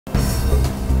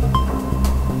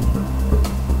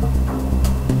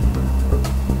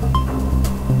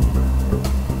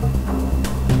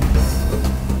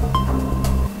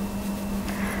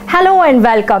Hello and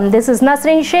welcome. This is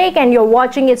Nasreen Sheikh and you're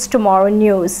watching It's Tomorrow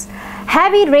News.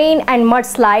 Heavy rain and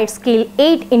mudslides kill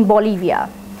 8 in Bolivia.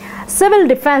 Civil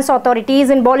defense authorities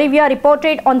in Bolivia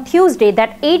reported on Tuesday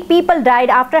that 8 people died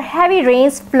after heavy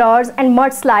rains, floods and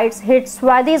mudslides hit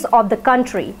swathes of the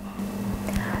country.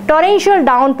 Torrential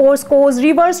downpours caused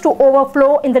rivers to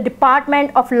overflow in the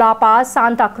department of La Paz,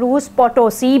 Santa Cruz,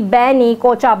 Potosi, Beni,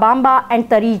 Cochabamba and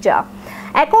Tarija.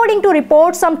 According to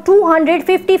reports, some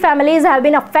 250 families have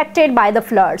been affected by the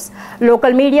floods.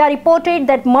 Local media reported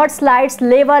that mudslides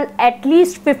leveled at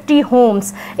least 50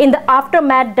 homes. In the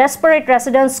aftermath, desperate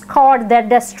residents scoured their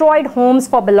destroyed homes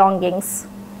for belongings.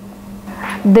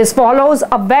 This follows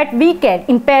a wet weekend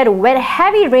in Peru where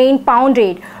heavy rain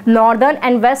pounded northern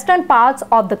and western parts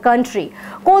of the country,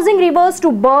 causing rivers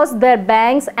to burst their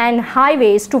banks and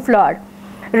highways to flood.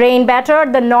 Rain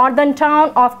battered the northern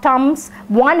town of Tumbes,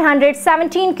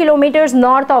 117 kilometers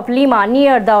north of Lima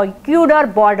near the Ecuador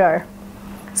border.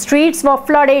 Streets were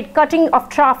flooded, cutting off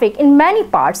traffic in many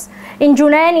parts. In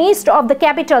Junín, east of the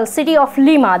capital city of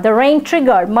Lima, the rain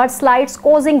triggered mudslides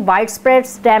causing widespread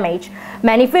damage.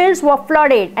 Many fields were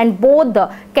flooded and both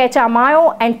the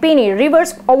Cochabamba and Beni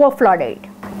rivers overflowed.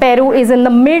 Peru is in the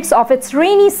midst of its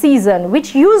rainy season,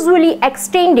 which usually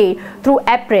extended through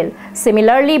April.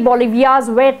 Similarly,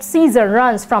 Bolivia's wet season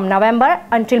runs from November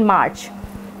until March.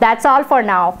 That's all for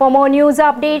now. For more news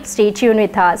updates, stay tuned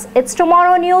with us. It's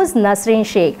Tomorrow News, Nasreen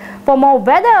Sheikh. For more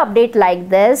weather updates like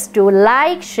this, do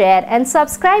like, share and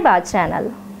subscribe our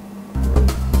channel.